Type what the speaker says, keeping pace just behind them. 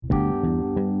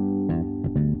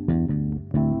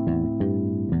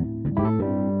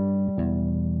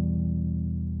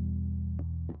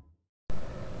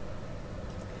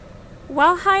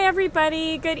Well, hi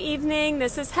everybody. Good evening.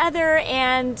 This is Heather,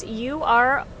 and you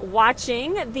are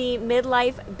watching the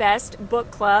Midlife Best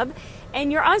Book Club.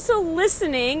 And you're also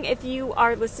listening, if you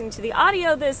are listening to the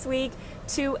audio this week,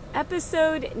 to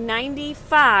episode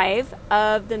 95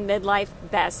 of the Midlife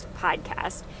Best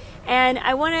podcast. And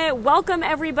I want to welcome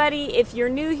everybody. If you're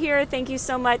new here, thank you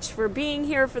so much for being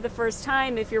here for the first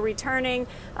time. If you're returning,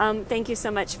 thank you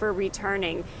so much for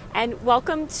returning. And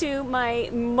welcome to my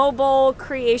mobile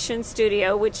creation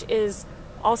studio, which is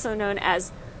also known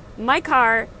as my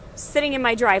car sitting in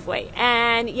my driveway.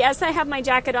 And yes, I have my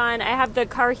jacket on. I have the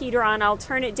car heater on. I'll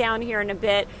turn it down here in a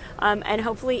bit, and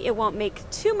hopefully it won't make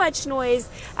too much noise.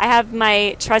 I have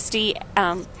my trusty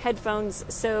headphones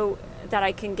so that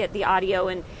I can get the audio,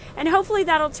 and hopefully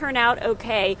that'll turn out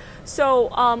okay. So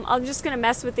I'm just going to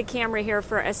mess with the camera here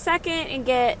for a second and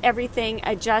get everything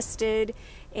adjusted.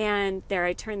 And there,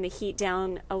 I turned the heat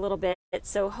down a little bit,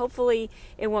 so hopefully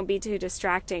it won't be too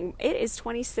distracting. It is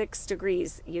 26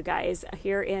 degrees, you guys,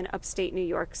 here in upstate New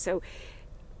York. So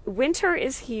winter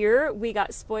is here. We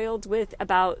got spoiled with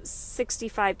about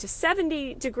 65 to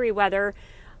 70 degree weather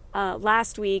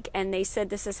last week, and they said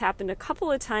this has happened a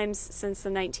couple of times since the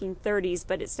 1930s,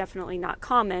 but it's definitely not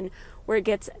common where it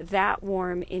gets that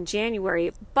warm in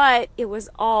January. But it was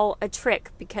all a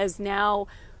trick, because now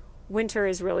winter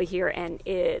is really here and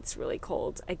it's really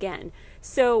cold again.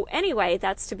 So anyway,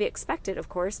 that's to be expected, of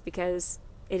course, because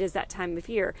it is that time of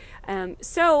year.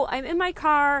 So I'm in my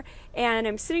car and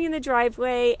I'm sitting in the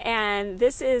driveway, and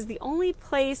this is the only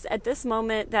place at this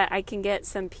moment that I can get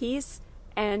some peace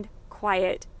and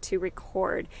quiet to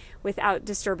record without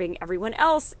disturbing everyone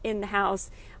else in the house.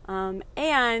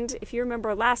 And if you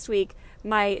remember last week,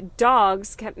 my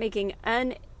dogs kept making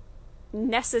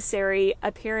unnecessary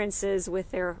appearances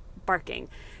with their barking.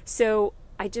 So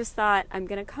I just thought, I'm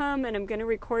going to come and I'm going to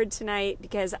record tonight,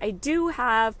 because I do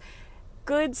have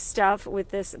good stuff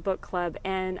with this book club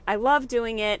and I love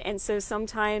doing it. And so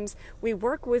sometimes we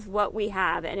work with what we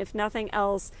have, and if nothing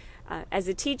else, as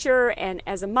a teacher and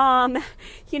as a mom,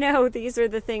 these are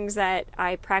the things that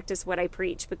I practice what I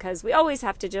preach, because we always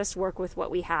have to just work with what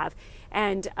we have.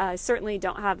 And certainly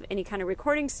don't have any kind of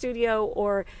recording studio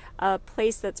or a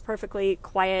place that's perfectly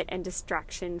quiet and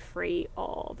distraction free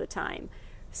all the time.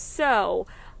 So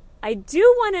I do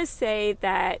want to say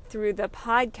that through the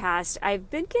podcast, I've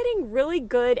been getting really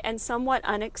good and somewhat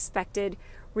unexpected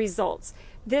results.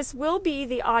 This will be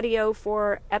the audio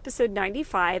for episode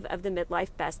 95 of the Midlife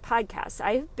Best podcast.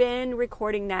 I've been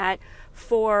recording that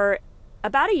for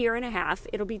about a year and a half.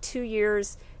 It'll be 2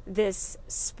 years this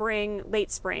spring,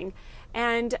 late spring.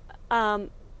 And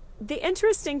the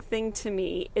interesting thing to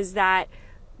me is that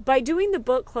by doing the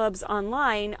book clubs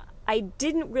online, I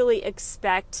didn't really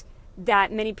expect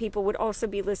that many people would also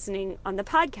be listening on the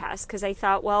podcast, because I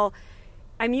thought, well,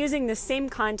 I'm using the same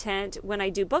content when I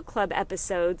do book club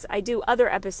episodes. I do other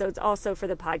episodes also for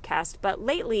the podcast, but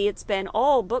lately it's been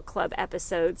all book club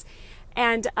episodes.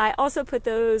 And I also put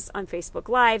those on Facebook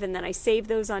Live, and then I save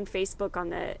those on Facebook on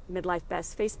the Midlife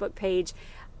Best Facebook page.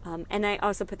 And I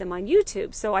also put them on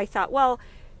YouTube. So I thought, well,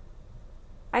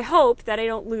 I hope that I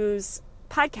don't lose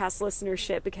podcast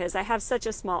listenership, because I have such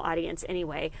a small audience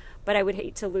anyway, but I would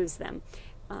hate to lose them.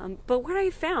 But what I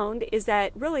found is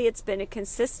that really it's been a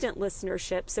consistent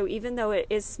listenership. So even though it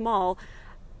is small,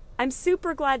 I'm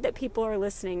super glad that people are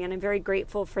listening, and I'm very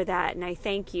grateful for that, and I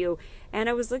thank you. And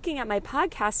I was looking at my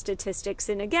podcast statistics,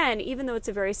 and again, even though it's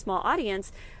a very small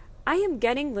audience, I am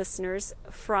getting listeners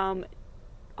from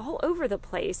all over the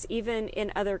place, even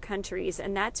in other countries,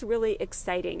 and that's really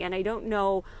exciting. And I don't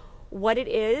know what it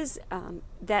is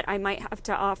that I might have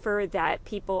to offer that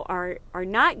people are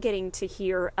not getting to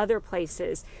hear other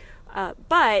places.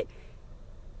 But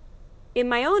in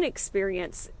my own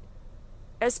experience,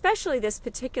 especially this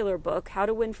particular book, How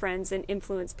to Win Friends and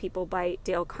Influence People by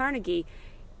Dale Carnegie,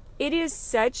 it is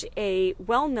such a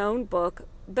well-known book,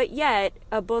 but yet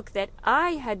a book that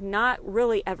I had not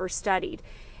really ever studied.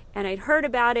 And I'd heard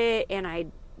about it, and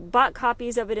I'd bought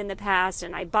copies of it in the past,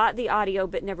 and I bought the audio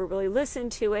but never really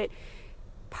listened to it.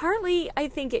 Partly, I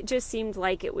think it just seemed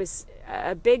like it was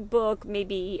a big book,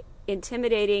 maybe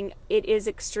intimidating. It is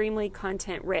extremely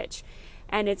content rich,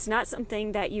 and it's not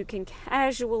something that you can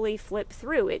casually flip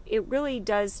through. It really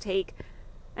does take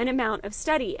an amount of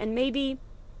study. And maybe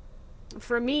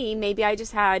for me, maybe I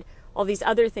just had all these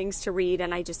other things to read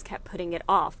and I just kept putting it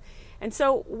off. And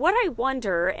so what I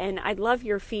wonder, and I'd love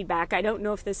your feedback, I don't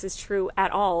know if this is true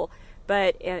at all,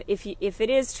 but if it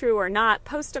is true or not,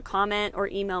 post a comment or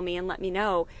email me and let me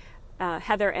know.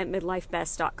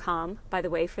 Heather@midlifebest.com, by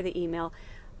the way, for the email.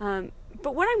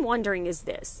 But what I'm wondering is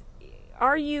this.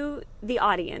 Are you, the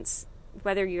audience,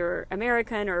 whether you're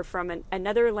American or from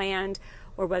another land,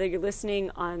 or whether you're listening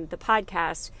on the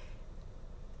podcast,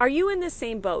 are you in the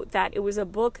same boat that it was a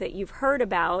book that you've heard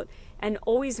about and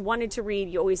always wanted to read,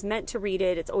 you always meant to read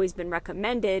it, it's always been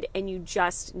recommended, and you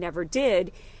just never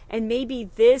did? And maybe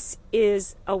this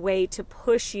is a way to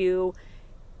push you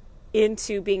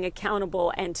into being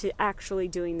accountable and to actually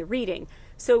doing the reading.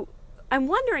 So I'm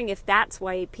wondering if that's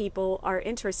why people are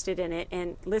interested in it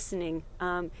and listening,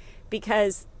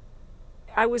 because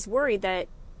I was worried that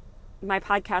my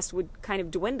podcast would kind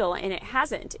of dwindle, and it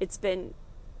hasn't. It's been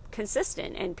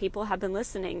consistent and people have been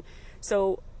listening.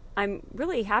 So I'm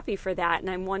really happy for that, and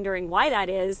I'm wondering why that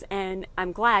is, and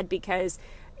I'm glad because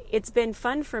it's been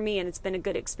fun for me and it's been a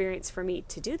good experience for me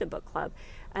to do the book club.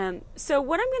 So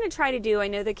what I'm going to try to do, I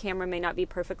know the camera may not be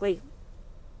perfectly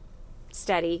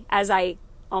steady as I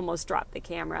almost dropped the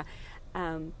camera.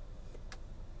 I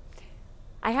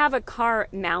have a car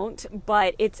mount,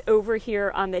 but it's over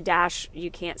here on the dash.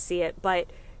 You can't see it, but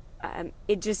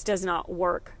it just does not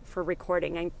work for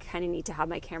recording. I kind of need to have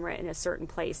my camera in a certain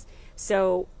place,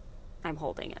 so I'm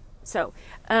holding it. So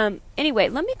anyway,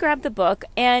 let me grab the book,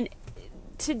 and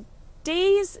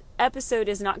today's episode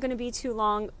is not going to be too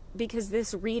long because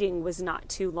this reading was not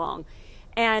too long.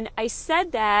 And I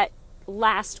said that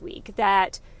last week,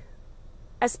 that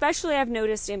especially I've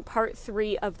noticed in part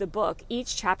 3 of the book,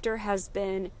 each chapter has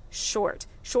been short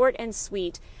and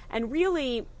sweet, and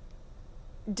really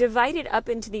divided up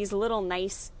into these little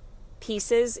nice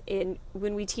pieces.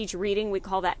 When we teach reading, we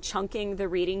call that chunking the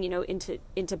reading,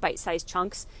 into bite-sized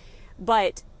chunks.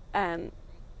 But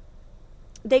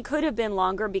they could have been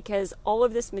longer because all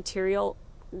of this material,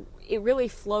 it really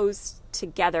flows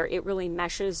together. It really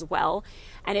meshes well,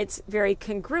 and it's very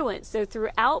congruent. So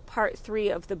throughout part 3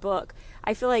 of the book,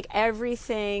 I feel like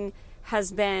everything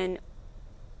has been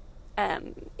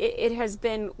it has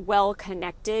been well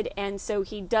connected, and so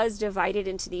he does divide it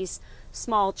into these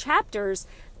small chapters,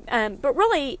 but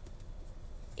really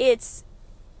it's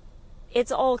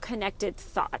all connected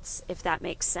thoughts, if that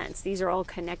makes sense. These are all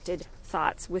connected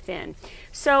thoughts within.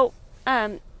 So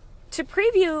to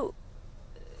preview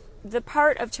the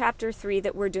part of chapter 3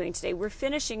 that we're doing today, we're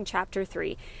finishing chapter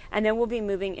 3, and then we'll be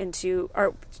moving into,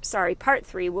 part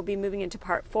 3, we'll be moving into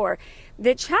part 4.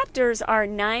 The chapters are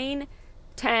 9,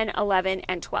 10, 11,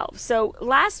 and 12. So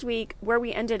last week, where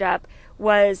we ended up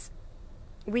was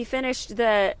we had finished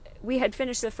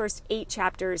the first 8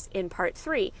 chapters in part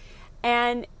 3.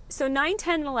 And so 9,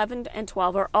 10, 11, and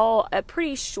 12 are all a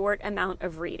pretty short amount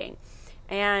of reading.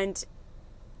 And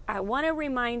I want to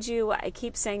remind you, I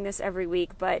keep saying this every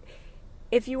week, but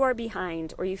if you are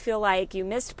behind or you feel like you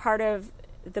missed part of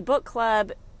the book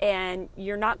club and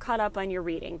you're not caught up on your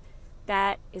reading,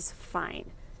 that is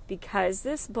fine, because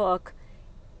this book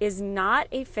is not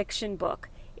a fiction book.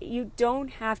 You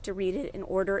don't have to read it in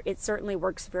order. It certainly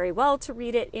works very well to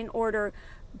read it in order,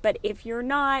 but if you're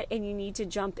not and you need to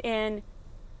jump in,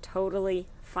 totally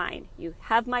fine. You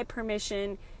have my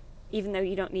permission, even though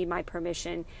you don't need my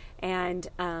permission, and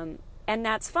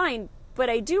that's fine. But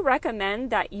I do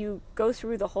recommend that you go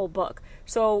through the whole book.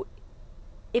 So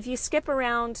if you skip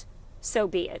around, so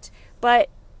be it. But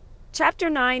chapter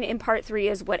 9 in part 3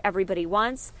 is what everybody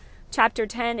wants. Chapter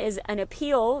 10 is an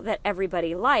appeal that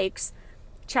everybody likes.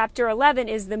 Chapter 11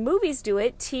 is the movies do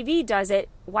it, TV does it,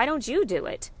 why don't you do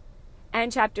it?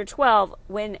 And chapter 12,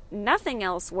 when nothing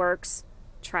else works,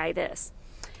 try this.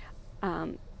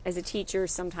 As a teacher,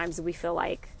 sometimes we feel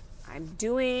like I'm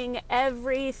doing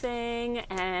everything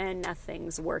and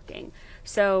nothing's working.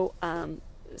 So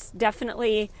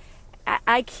definitely,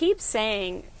 I keep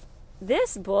saying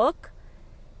this book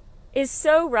is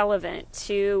so relevant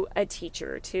to a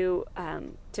teacher, to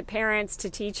parents, to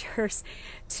teachers,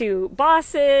 to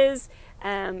bosses,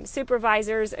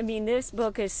 supervisors. I mean, this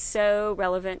book is so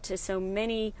relevant to so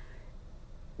many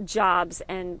jobs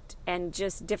and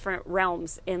just different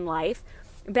realms in life.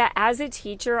 But as a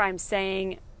teacher, I'm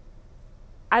saying,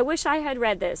 I wish I had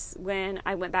read this when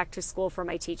I went back to school for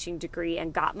my teaching degree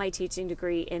and got my teaching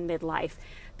degree in midlife,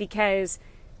 because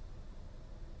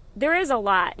there is a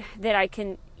lot that I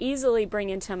can easily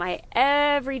bring into my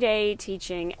everyday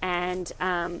teaching, and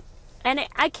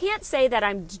I can't say that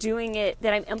I'm doing it,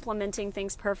 that I'm implementing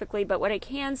things perfectly, but what I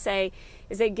can say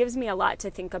is it gives me a lot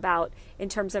to think about in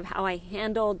terms of how I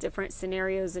handle different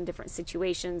scenarios and different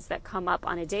situations that come up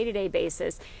on a day-to-day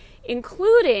basis,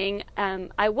 including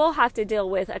I will have to deal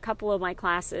with a couple of my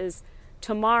classes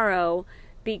tomorrow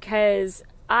because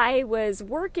I was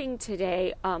working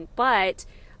today, but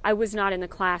I was not in the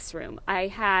classroom. I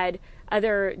had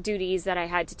other duties that I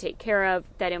had to take care of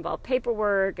that involved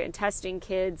paperwork and testing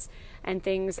kids and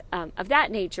things of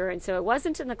that nature. And so I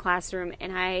wasn't in the classroom,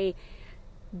 and I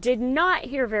did not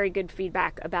hear very good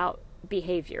feedback about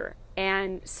behavior.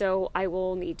 And so I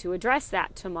will need to address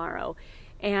that tomorrow.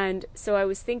 And so I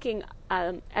was thinking,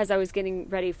 as I was getting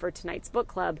ready for tonight's book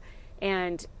club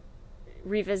and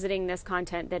revisiting this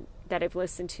content that I've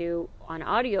listened to on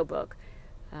audiobook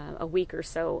a week or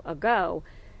so ago,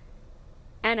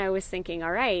 and I was thinking,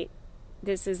 all right,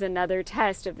 this is another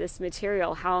test of this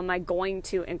material. How am I going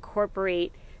to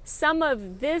incorporate some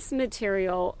of this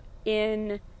material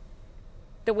in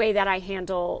the way that I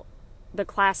handle the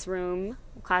classrooms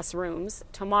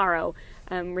tomorrow,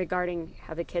 regarding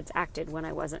how the kids acted when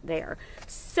I wasn't there.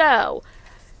 So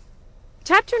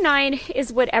chapter 9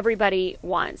 is what everybody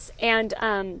wants. And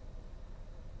I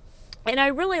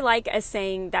really like a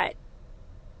saying that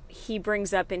he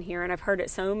brings up in here, and I've heard it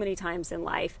so many times in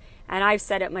life, and I've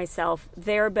said it myself: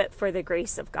 there but for the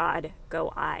grace of God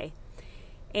go I.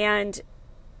 And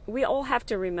we all have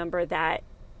to remember that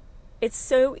it's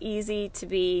so easy to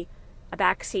be a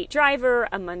backseat driver,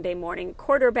 a Monday morning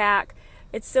quarterback.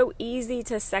 It's so easy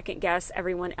to second guess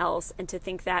everyone else and to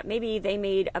think that maybe they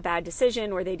made a bad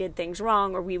decision, or they did things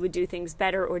wrong, or we would do things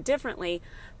better or differently.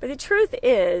 But the truth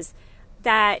is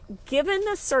that given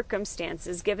the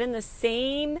circumstances, given the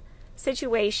same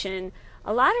situation,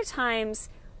 a lot of times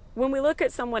when we look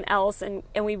at someone else and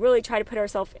we really try to put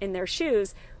ourselves in their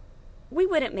shoes, we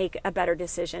wouldn't make a better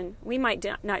decision. We might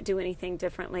not do anything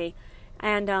differently.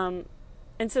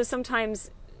 And so sometimes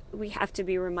we have to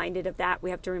be reminded of that.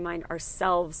 We have to remind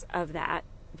ourselves of that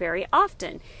very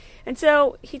often. And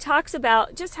so he talks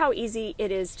about just how easy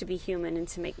it is to be human and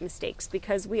to make mistakes,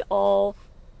 because we all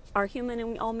are human and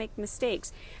we all make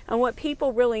mistakes. And what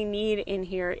people really need in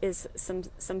here is some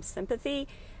sympathy,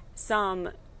 some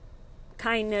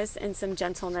kindness, and some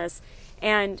gentleness.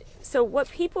 And so what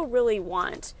people really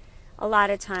want a lot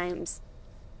of times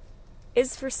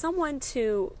is for someone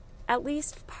to at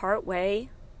least part way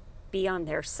be on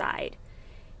their side.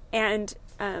 And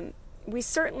we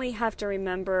certainly have to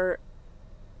remember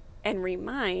and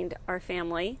remind our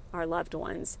family, our loved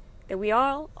ones, that we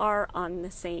all are on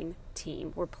the same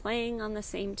team. We're playing on the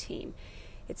same team.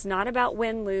 It's not about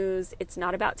win-lose. It's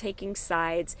not about taking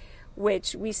sides,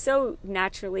 which we so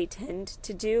naturally tend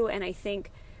to do. And I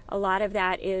think a lot of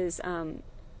that is,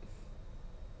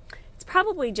 it's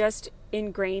probably just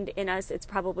ingrained in us. It's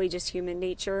probably just human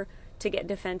nature to get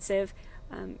defensive.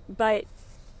 But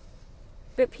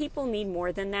people need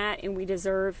more than that, and we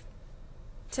deserve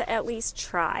to at least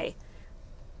try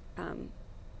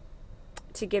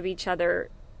to give each other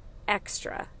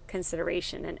extra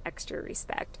consideration and extra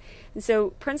respect. And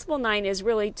so principle 9 is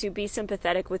really to be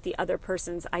sympathetic with the other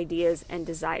person's ideas and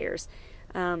desires.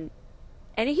 And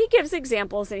he gives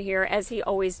examples in here, as he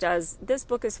always does. This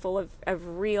book is full of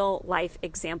real life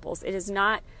examples. It is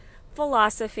not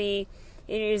philosophy.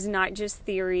 It is not just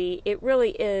theory. It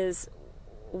really is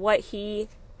what he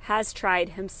has tried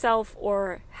himself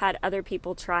or had other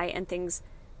people try, and things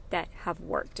that have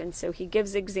worked. And so he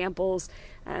gives examples,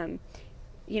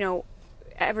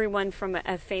 everyone from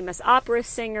a famous opera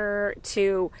singer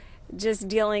to just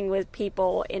dealing with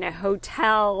people in a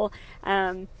hotel,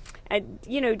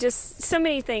 just so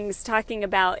many things, talking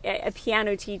about a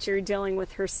piano teacher dealing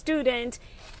with her student,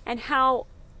 and how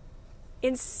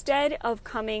instead of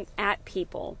coming at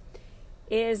people,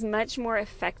 it is much more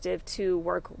effective to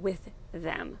work with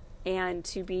them and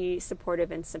to be supportive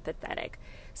and sympathetic.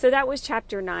 So that was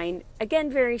chapter 9.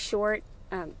 Again, very short,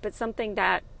 but something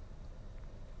that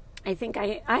I think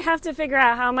I have to figure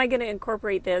out, how am I going to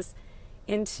incorporate this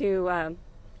into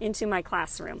my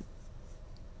classroom.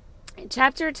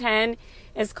 Chapter 10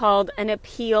 is called An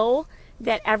Appeal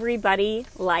That Everybody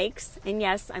Likes. And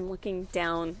yes, I'm looking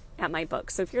down at my book.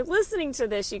 So if you're listening to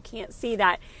this, you can't see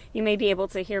that. You may be able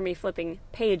to hear me flipping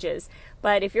pages.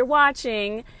 But if you're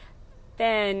watching,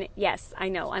 then yes, I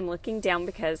know I'm looking down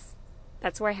because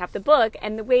that's where I have the book.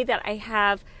 And the way that I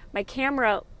have my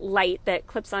camera light that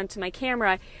clips onto my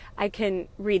camera, I can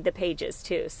read the pages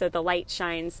too. So the light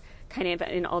shines kind of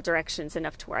in all directions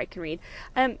enough to where I can read.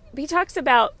 He talks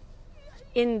about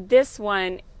in this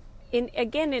one, in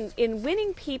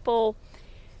winning people,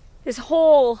 this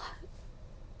whole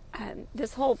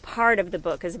part of the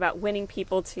book is about winning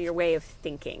people to your way of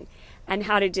thinking and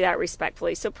how to do that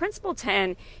respectfully. So principle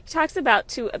 10, he talks about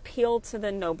to appeal to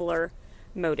the nobler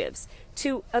motives,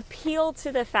 to appeal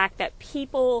to the fact that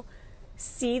people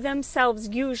see themselves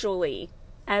usually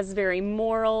as very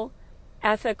moral,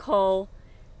 ethical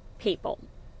people.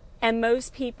 And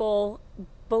most people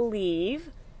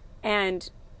believe, and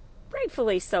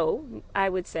rightfully so, I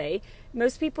would say,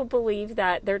 most people believe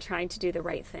that they're trying to do the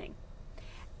right thing.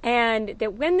 And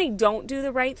that when they don't do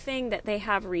the right thing, that they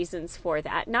have reasons for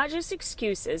that. Not just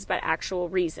excuses, but actual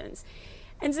reasons.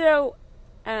 And so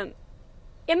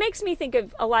it makes me think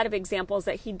of a lot of examples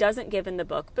that he doesn't give in the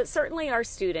book, but certainly our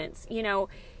students. You know,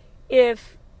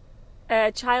 if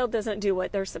a child doesn't do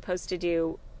what they're supposed to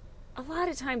do, a lot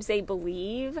of times they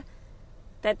believe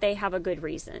that they have a good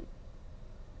reason.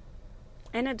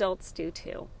 And adults do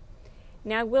too.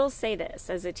 Now, I will say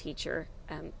this as a teacher.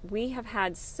 We have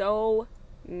had so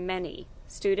many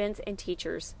students and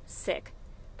teachers sick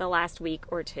the last week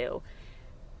or two.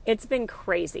 It's been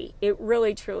crazy. It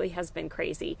really, truly has been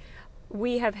crazy.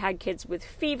 We have had kids with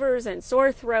fevers and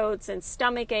sore throats and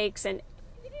stomach aches and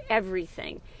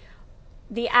everything.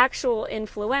 The actual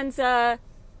influenza,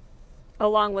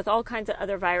 along with all kinds of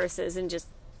other viruses, and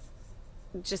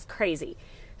just crazy.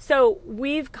 So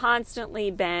we've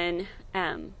constantly been,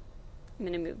 I'm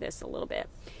going to move this a little bit.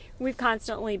 We've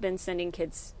constantly been sending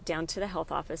kids down to the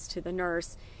health office, to the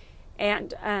nurse,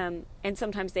 and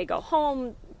sometimes they go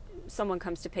home, someone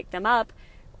comes to pick them up,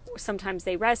 sometimes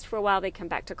they rest for a while, they come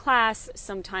back to class,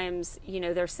 sometimes, you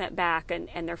know, they're sent back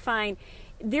and they're fine.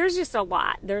 There's just a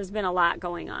lot. There's been a lot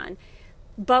going on.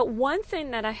 But one thing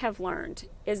that I have learned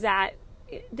is that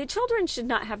the children should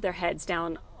not have their heads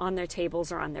down on their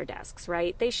tables or on their desks,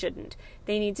 right? They shouldn't.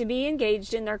 They need to be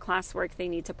engaged in their classwork. They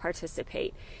need to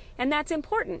participate. And that's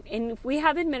important. And if we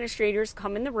have administrators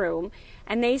come in the room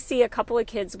and they see a couple of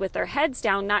kids with their heads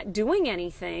down not doing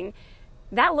anything,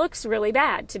 that looks really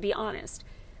bad, to be honest.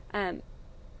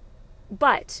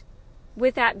 But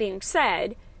with that being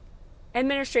said,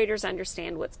 administrators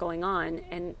understand what's going on,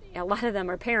 and a lot of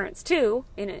them are parents too,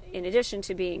 in addition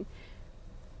to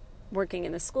working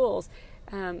in the schools.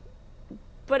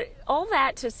 But all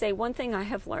that to say, one thing I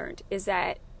have learned is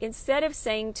that instead of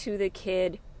saying to the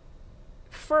kid,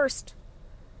 first,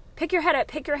 pick your head up,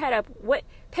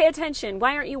 pay attention,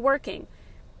 why aren't you working?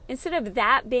 Instead of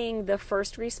that being the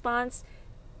first response,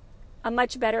 a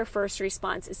much better first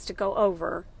response is to go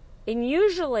over. And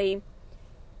usually,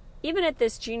 even at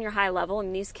this junior high level,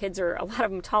 and these kids are, a lot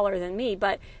of them taller than me,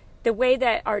 but the way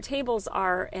that our tables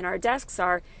are and our desks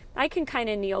are, I can kind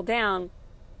of kneel down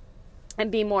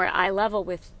and be more eye level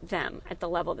with them at the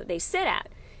level that they sit at.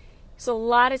 So a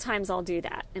lot of times I'll do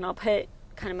that, and I'll put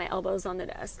kind of my elbows on the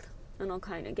desk, and I'll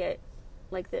kind of get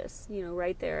like this, you know,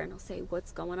 right there, and I'll say,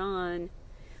 what's going on?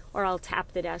 Or I'll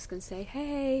tap the desk and say,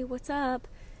 hey, what's up?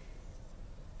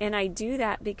 And I do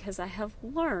that because I have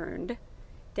learned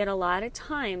that a lot of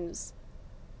times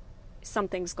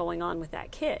something's going on with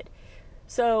that kid.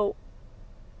 So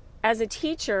as a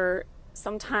teacher,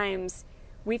 sometimes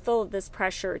we feel this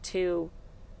pressure to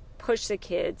push the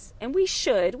kids, and we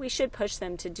should push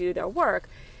them to do their work.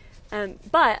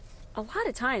 But a lot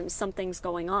of times something's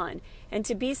going on, and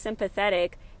to be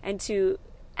sympathetic and to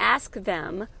ask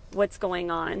them what's going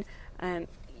on.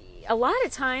 A lot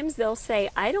of times they'll say,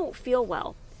 I don't feel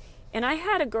well. And I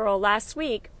had a girl last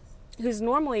week who's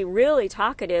normally really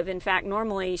talkative. In fact,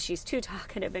 normally she's too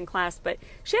talkative in class, but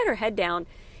she had her head down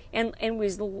and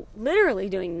was literally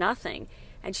doing nothing.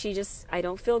 And she just, I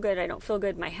don't feel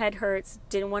good, my head hurts,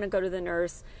 didn't want to go to the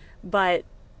nurse, but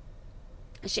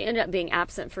she ended up being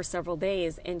absent for several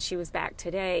days, and she was back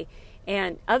today.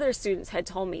 And other students had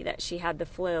told me that she had the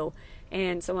flu.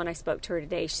 And so when I spoke to her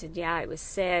today, she said, yeah, I was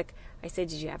sick. I said,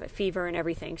 did you have a fever and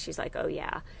everything? She's like, oh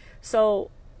yeah. So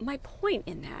my point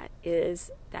in that is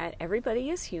that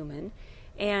everybody is human.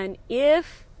 And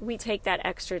if we take that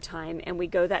extra time and we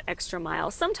go that extra mile,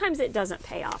 sometimes it doesn't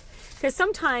pay off. Because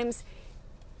sometimes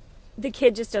the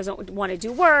kid just doesn't want to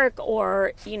do work,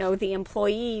 or, you know, the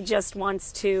employee just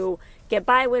wants to get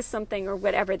by with something, or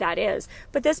whatever that is.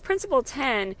 But this principle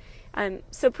 10,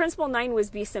 so principle 9 was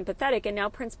be sympathetic, and now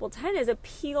principle 10 is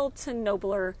appeal to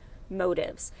nobler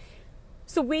motives.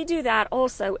 So we do that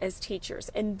also as teachers.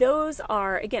 And those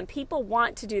are, again, people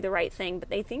want to do the right thing, but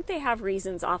they think they have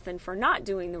reasons often for not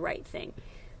doing the right thing.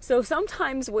 So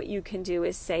sometimes what you can do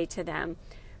is say to them,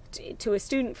 to a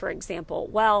student, for example,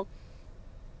 well,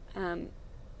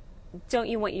 don't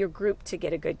you want your group to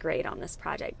get a good grade on this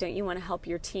project? Don't you want to help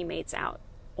your teammates out?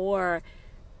 Or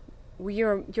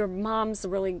your mom's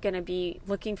really going to be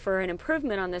looking for an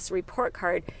improvement on this report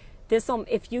card.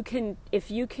 If you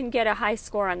can get a high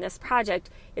score on this project,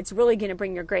 it's really going to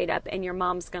bring your grade up, and your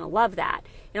mom's going to love that.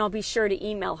 And I'll be sure to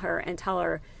email her and tell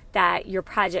her that your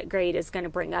project grade is going to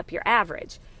bring up your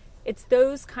average. It's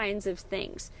those kinds of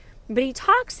things. But he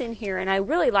talks in here, and I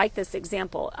really like this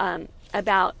example,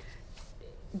 about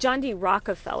John D.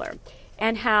 Rockefeller,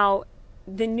 and how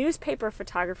the newspaper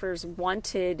photographers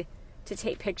wanted to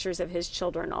take pictures of his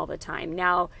children all the time.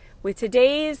 Now, with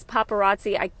today's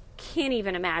paparazzi, I can't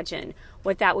even imagine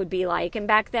what that would be like. And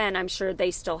back then, I'm sure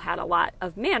they still had a lot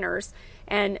of manners.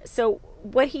 And so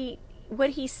what he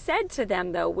said to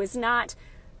them, though, was not,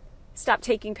 stop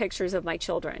taking pictures of my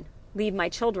children, leave my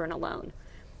children alone.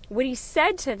 What he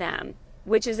said to them,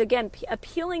 which is, again,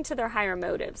 appealing to their higher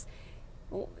motives,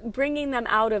 bringing them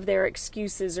out of their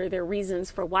excuses or their reasons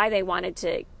for why they wanted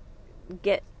to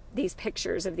get these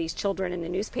pictures of these children in the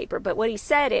newspaper. But what he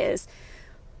said is,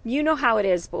 you know how it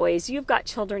is, boys. You've got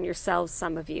children yourselves,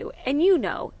 some of you, and you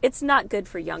know it's not good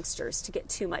for youngsters to get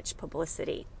too much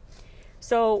publicity.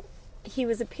 So he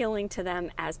was appealing to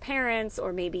them as parents,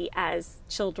 or maybe as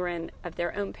children of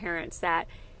their own parents, that,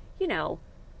 you know,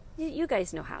 you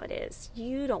guys know how it is.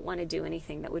 You don't want to do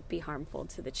anything that would be harmful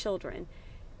to the children.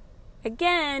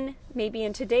 Again, maybe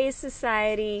in today's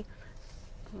society,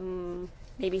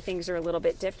 maybe things are a little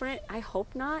bit different. I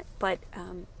hope not, but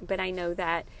I know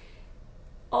that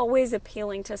always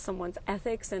appealing to someone's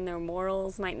ethics and their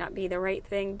morals might not be the right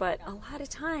thing, but a lot of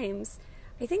times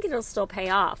I think it'll still pay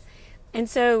off. And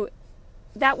so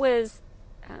that was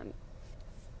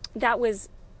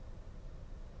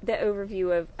the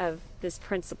overview of this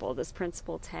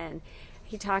principle 10.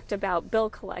 He talked about bill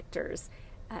collectors.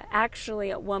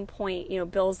 Actually, at one point,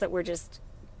 bills that were just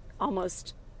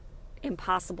almost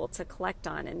impossible to collect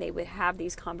on, and they would have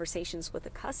these conversations with the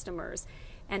customers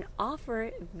and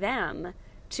offer them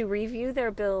to review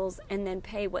their bills and then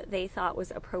pay what they thought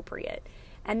was appropriate.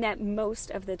 And that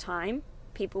most of the time,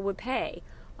 people would pay.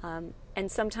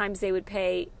 And sometimes they would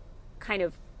pay kind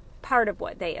of part of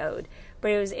what they owed.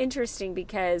 But it was interesting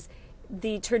because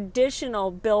the traditional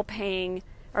bill paying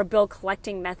or bill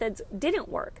collecting methods didn't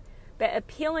work. But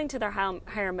appealing to their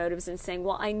higher motives and saying,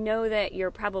 well, I know that you're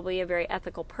probably a very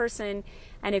ethical person,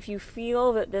 and if you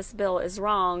feel that this bill is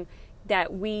wrong,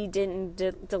 that we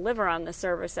didn't deliver on the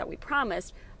service that we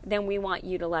promised, then we want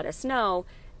you to let us know.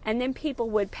 And then people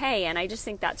would pay, and I just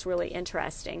think that's really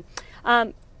interesting.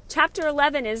 Chapter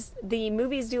 11 is the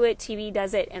movies do it, TV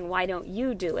does it, and why don't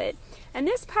you do it? And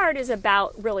this part is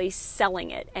about really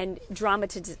selling it and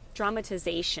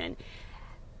dramatization.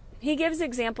 He gives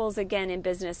examples again in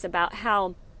business about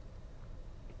how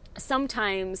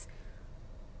sometimes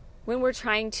when we're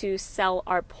trying to sell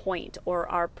our point or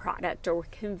our product or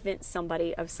convince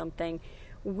somebody of something,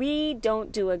 we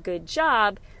don't do a good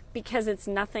job because it's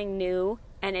nothing new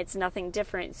and it's nothing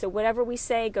different. So whatever we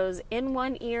say goes in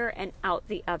one ear and out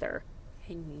the other.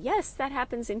 And yes, that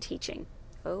happens in teaching.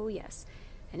 Oh yes,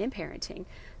 and in parenting.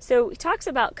 So he talks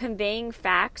about conveying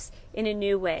facts in a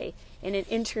new way, in an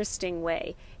interesting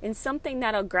way, in something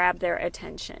that'll grab their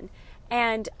attention.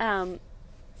 And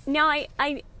now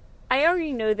I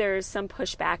already know there's some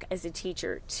pushback as a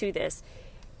teacher to this.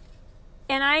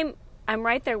 And I'm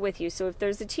right there with you. So if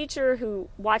there's a teacher who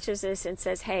watches this and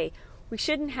says, hey, we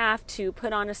shouldn't have to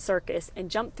put on a circus and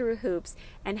jump through hoops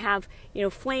and have,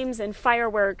 flames and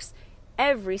fireworks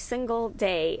every single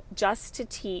day just to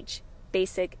teach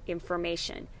basic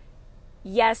information.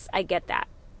 Yes, I get that.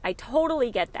 I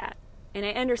totally get that. And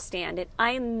I understand it.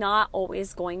 I am not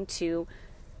always going to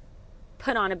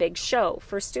put on a big show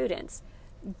for students.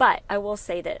 But I will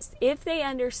say this. If they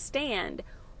understand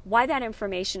why that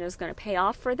information is going to pay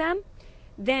off for them,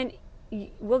 then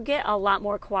we'll get a lot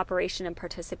more cooperation and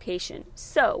participation.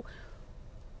 So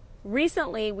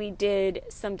recently we did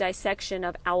some dissection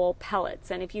of owl pellets.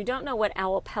 And if you don't know what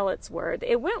owl pellets were,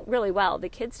 it went really well. The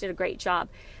kids did a great job.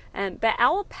 But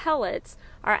owl pellets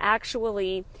are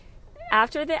actually,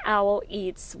 after the owl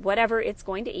eats whatever it's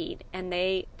going to eat, and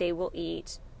they will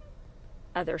eat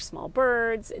other small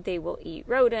birds, they will eat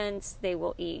rodents, they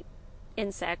will eat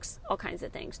insects, all kinds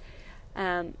of things.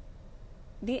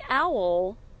 The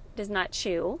owl does not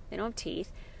chew, they don't have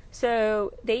teeth,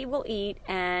 so they will eat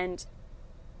and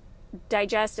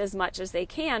digest as much as they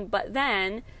can, but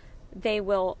then they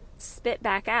will spit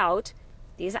back out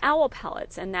these owl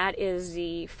pellets, and that is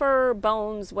the fur,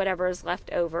 bones, whatever is left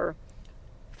over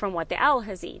from what the owl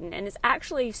has eaten. And it's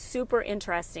actually super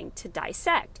interesting to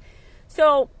dissect.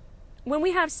 So when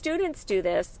we have students do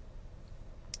this,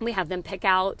 we have them pick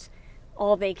out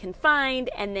all they can find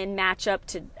and then match up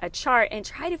to a chart and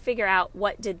try to figure out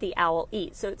what did the owl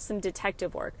eat. So it's some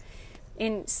detective work.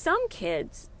 And some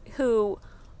kids who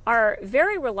are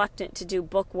very reluctant to do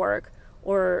book work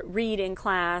or read in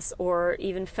class or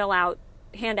even fill out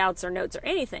handouts or notes or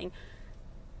anything,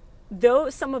 though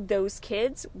some of those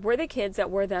kids were the kids that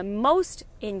were the most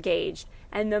engaged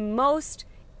and the most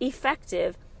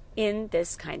effective in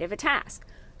this kind of a task.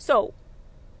 So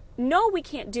no, we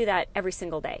can't do that every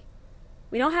single day.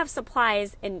 We don't have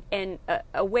supplies and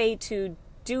a way to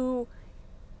do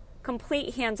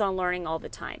complete hands-on learning all the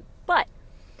time. But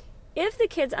if the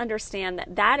kids understand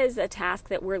that that is a task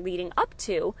that we're leading up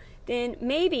to, then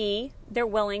maybe they're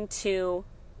willing to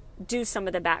do some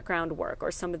of the background work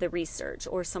or some of the research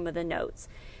or some of the notes.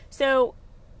 So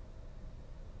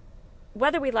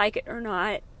whether we like it or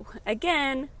not,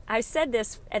 again, I said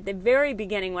this at the very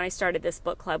beginning when I started this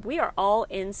book club, we are all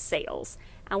in sales,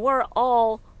 and we're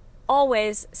all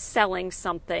always selling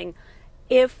something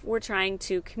if we're trying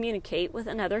to communicate with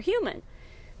another human.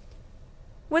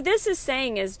 What this is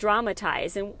saying is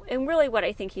dramatize, and really what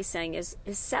I think he's saying is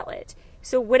sell it.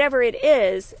 So whatever it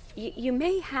is, you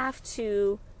may have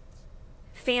to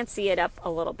fancy it up a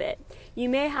little bit. You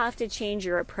may have to change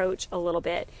your approach a little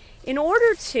bit in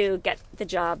order to get the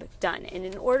job done, and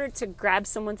in order to grab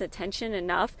someone's attention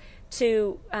enough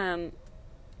to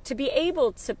be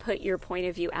able to put your point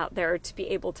of view out there, to be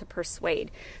able to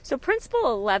persuade. So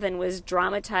principle 11 was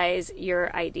dramatize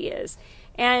your ideas.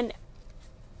 And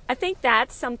I think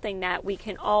that's something that we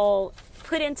can all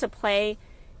put into play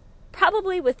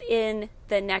probably within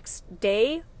the next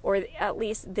day, or at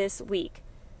least this week,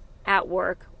 at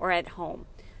work or at home.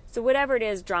 So whatever it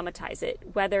is, dramatize it.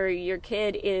 Whether your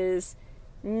kid is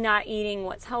not eating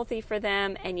what's healthy for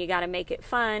them and you got to make it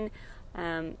fun,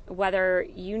 whether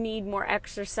you need more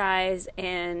exercise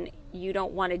and you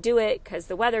don't want to do it because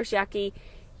the weather's yucky,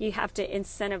 you have to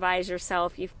incentivize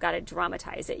yourself. You've got to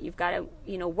dramatize it. You've got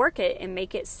to, work it and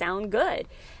make it sound good.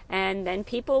 And then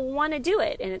people want to do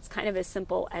it. And it's kind of as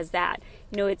simple as that.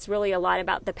 It's really a lot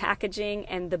about the packaging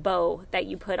and the bow that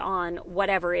you put on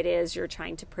whatever it is you're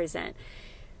trying to present.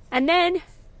 And then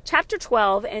chapter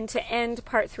 12, and to end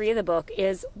part 3 of the book,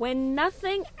 is when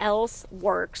nothing else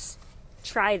works,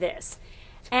 try this.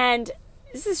 And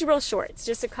this is real short. It's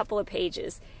just a couple of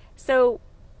pages. So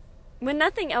when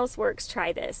nothing else works,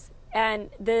 try this. And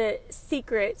the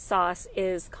secret sauce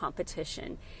is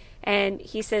competition. And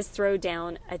he says, throw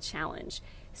down a challenge.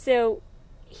 So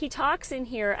he talks in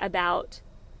here about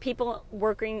people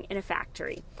working in a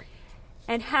factory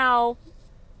and how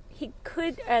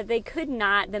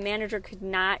the manager could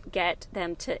not get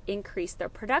them to increase their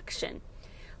production.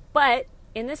 But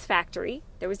in this factory,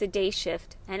 there was a day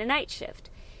shift and a night shift.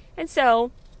 And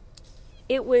so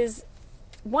it was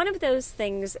one of those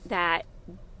things that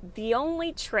the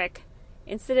only trick,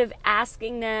 instead of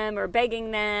asking them or begging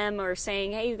them or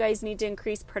saying, hey, you guys need to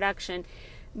increase production,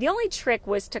 the only trick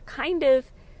was to kind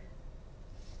of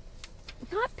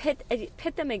not pit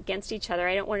them against each other.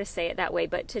 I don't want to say it that way,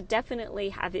 but to definitely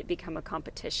have it become a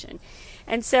competition.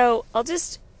 And so I'll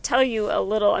just tell you a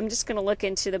little. I'm just going to look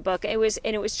into the book. It was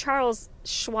Charles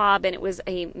Schwab, and it was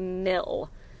a mill,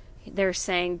 they're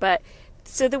saying. But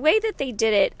so the way that they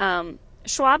did it,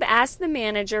 Schwab asked the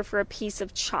manager for a piece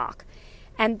of chalk,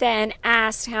 and then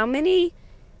asked how many,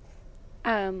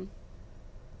 it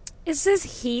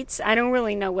says heats. I don't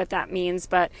really know what that means,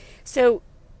 but so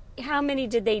how many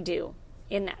did they do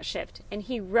in that shift? And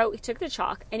he took the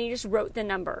chalk and he just wrote the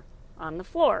number on the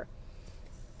floor.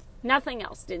 Nothing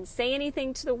else. Didn't say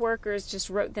anything to the workers, just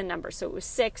wrote the number. So it was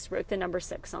 6, wrote the number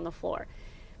 6 on the floor.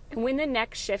 And when the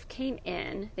next shift came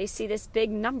in, they see this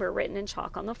big number written in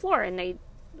chalk on the floor, and they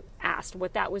asked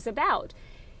what that was about.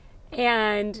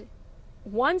 And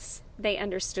once they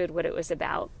understood what it was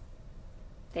about,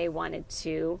 they wanted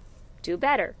to do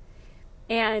better.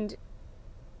 And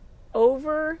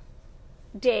over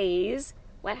days,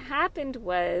 what happened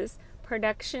was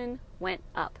production went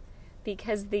up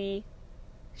because the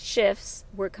shifts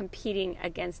were competing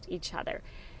against each other.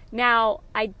 Now,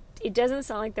 it doesn't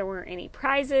sound like there were any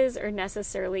prizes or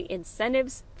necessarily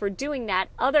incentives for doing that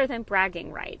other than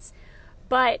bragging rights.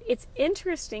 But it's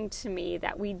interesting to me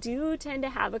that we do tend to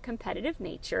have a competitive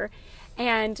nature,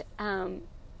 and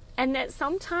that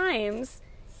sometimes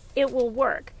it will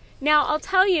work. Now, I'll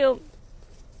tell you,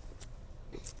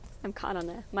 I'm caught on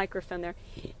the microphone there.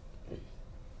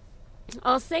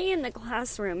 I'll say in the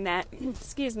classroom that,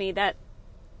 that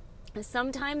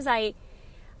sometimes I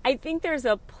think there's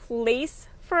a place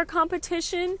for a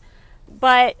competition,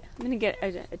 but I'm going to get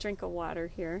a drink of water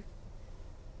here.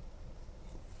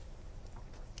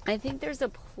 I think there's a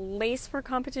place for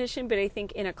competition, but I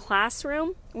think in a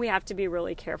classroom, we have to be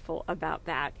really careful about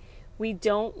that. We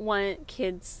don't want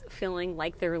kids feeling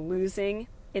like they're losing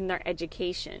in their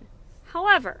education.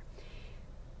 However,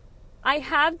 I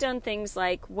have done things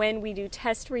like when we do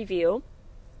test review,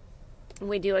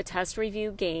 we do a test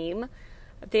review game.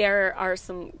 There are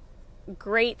some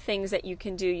great things that you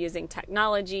can do using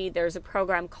technology. There's a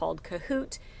program called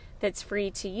Kahoot that's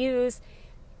free to use,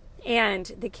 and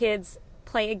the kids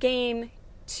play a game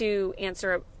to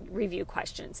answer review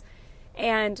questions.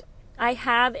 And I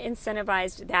have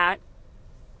incentivized that.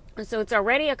 So it's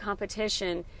already a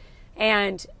competition,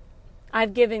 and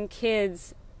I've given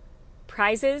kids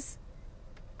prizes.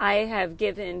 I have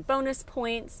given bonus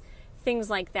points, things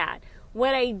like that.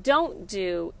 What I don't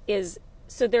do is,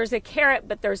 so there's a carrot,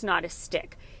 but there's not a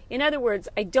stick. In other words,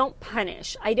 I don't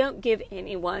punish. I don't give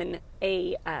anyone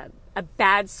a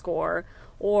bad score,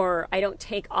 or I don't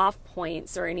take off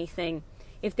points or anything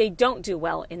if they don't do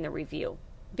well in the review.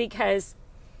 Because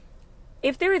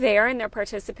if they're there and they're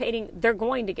participating, they're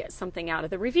going to get something out of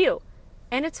the review.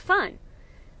 And it's fun.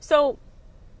 So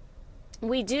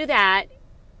we do that,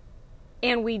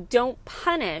 and we don't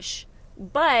punish,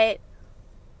 but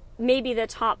maybe the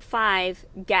top 5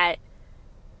 get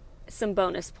some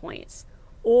bonus points.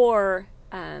 Or,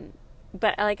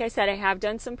 but like I said, I have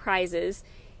done some prizes,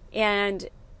 and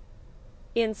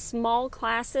in small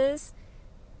classes,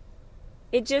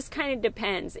 it just kind of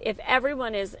depends. If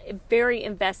everyone is very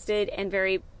invested and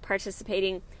very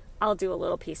participating, I'll do a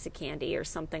little piece of candy or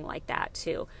something like that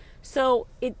too. So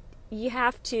you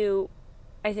have to,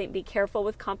 I think, be careful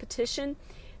with competition,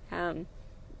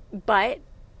 but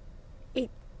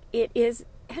it is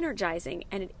energizing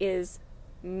and it is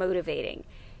motivating.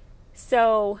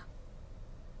 So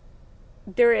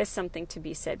there is something to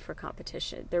be said for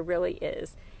competition. There really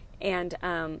is. And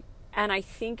I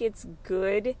think it's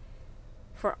good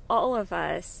for all of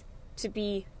us to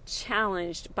be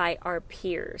challenged by our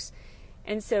peers.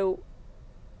 And so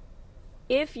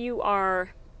if you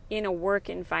are in a work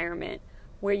environment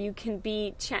where you can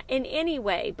be, in any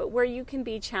way, but where you can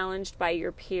be challenged by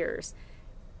your peers,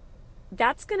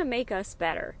 that's going to make us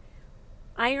better.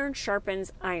 Iron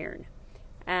sharpens iron.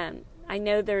 I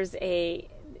know there's a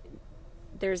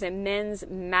men's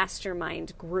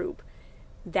mastermind group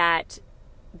that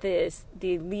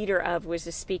the leader of was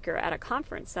a speaker at a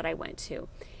conference that I went to.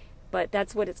 But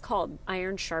that's what it's called,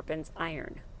 iron sharpens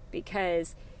iron,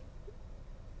 because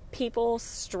people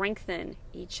strengthen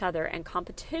each other, and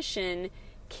competition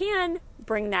can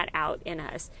bring that out in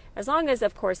us, as long as,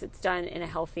 of course, it's done in a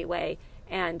healthy way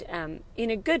and in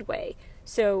a good way.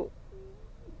 So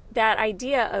that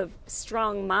idea of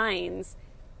strong minds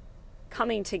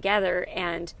coming together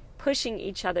and pushing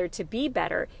each other to be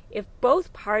better, if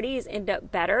both parties end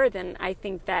up better, then I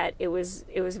think that it was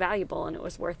valuable and it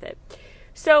was worth it.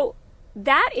 So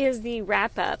that is the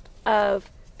wrap up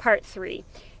of part 3.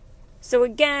 So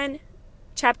again,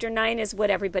 chapter 9 is what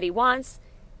everybody wants.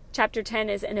 Chapter 10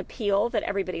 is an appeal that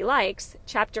everybody likes.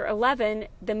 Chapter 11,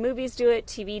 the movies do it,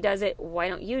 TV does it, why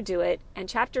don't you do it? And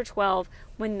chapter 12,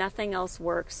 when nothing else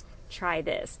works, try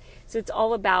this. So it's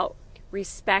all about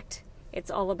respect. It's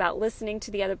all about listening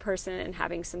to the other person and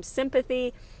having some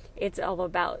sympathy. It's all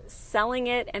about selling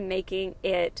it and making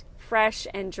it fresh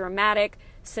and dramatic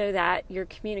so that your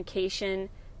communication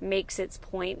makes its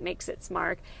point, makes its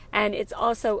mark. And it's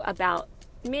also about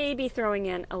maybe throwing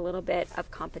in a little bit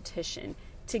of competition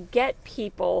to get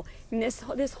people, and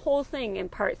this whole thing in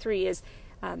part 3 is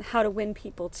how to win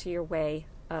people to your way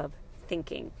of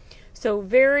thinking. So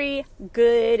very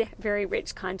good, very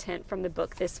rich content from the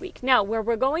book this week. Now, where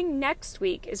we're going next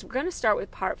week is we're going to start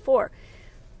with part 4.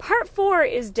 Part 4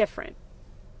 is different.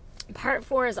 Part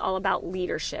 4 is all about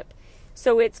leadership.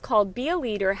 So it's called Be a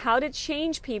Leader, How to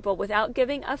Change People Without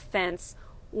Giving Offense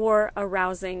or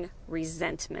Arousing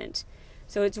Resentment.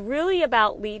 So it's really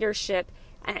about leadership,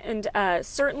 and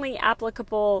certainly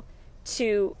applicable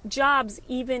to jobs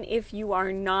even if you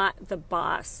are not the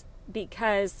boss,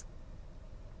 because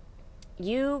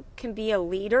you can be a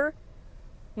leader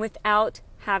without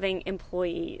having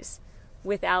employees,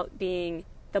 without being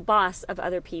the boss of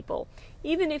other people.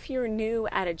 Even if you're new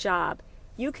at a job,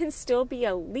 you can still be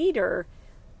a leader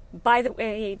by the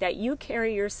way that you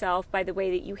carry yourself, by the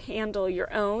way that you handle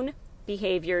your own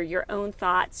behavior, your own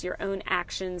thoughts, your own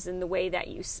actions, and the way that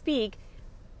you speak,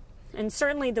 and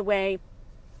certainly the way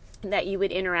that you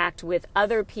would interact with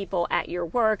other people at your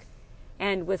work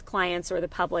and with clients or the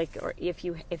public, or if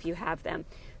you have them.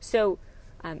 So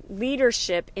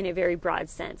leadership in a very broad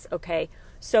sense, okay?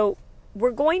 So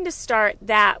we're going to start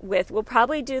that with, we'll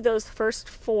probably do those first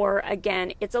 4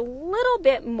 again. It's a little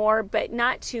bit more, but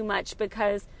not too much,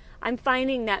 because I'm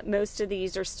finding that most of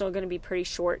these are still going to be pretty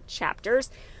short chapters.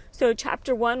 So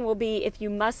chapter 1 will be, if you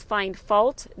must find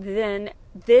fault, then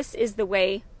this is the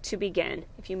way to begin.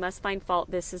 If you must find fault,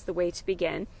 this is the way to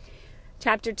begin.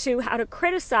 Chapter 2, how to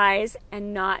criticize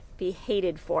and not be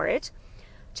hated for it.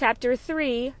 Chapter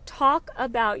 3, talk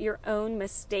about your own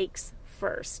mistakes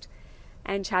first.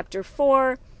 And chapter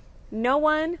 4, no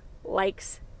one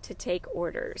likes to take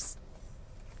orders.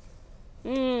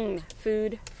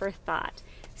 Food for thought.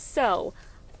 So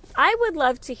I would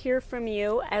love to hear from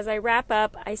you as I wrap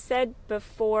up. I said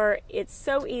before, it's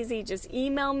so easy. Just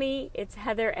email me. It's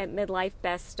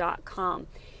heather@midlifebest.com.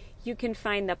 You can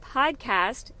find the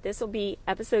podcast. This will be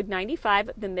episode 95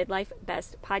 of the Midlife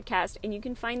Best podcast, and you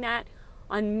can find that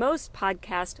on most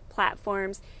podcast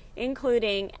platforms,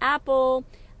 including Apple,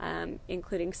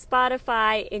 including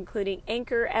Spotify, including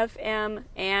Anchor FM,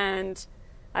 and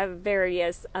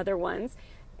various other ones.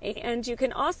 And you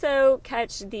can also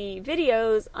catch the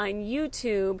videos on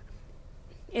YouTube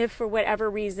if for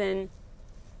whatever reason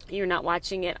you're not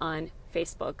watching it on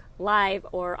Facebook Live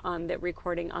or on the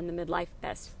recording on the Midlife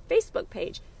Best Facebook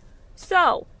page.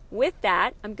 So with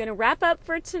that, I'm going to wrap up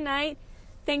for tonight.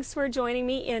 Thanks for joining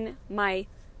me in my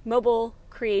mobile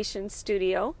creation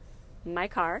studio in my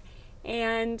car.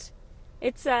 And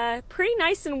it's pretty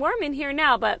nice and warm in here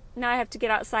now, but now I have to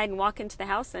get outside and walk into the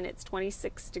house, and it's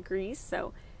 26 degrees,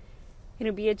 so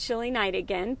it'll be a chilly night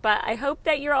again. But I hope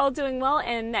that you're all doing well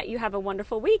and that you have a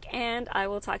wonderful week, and I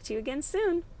will talk to you again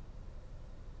soon.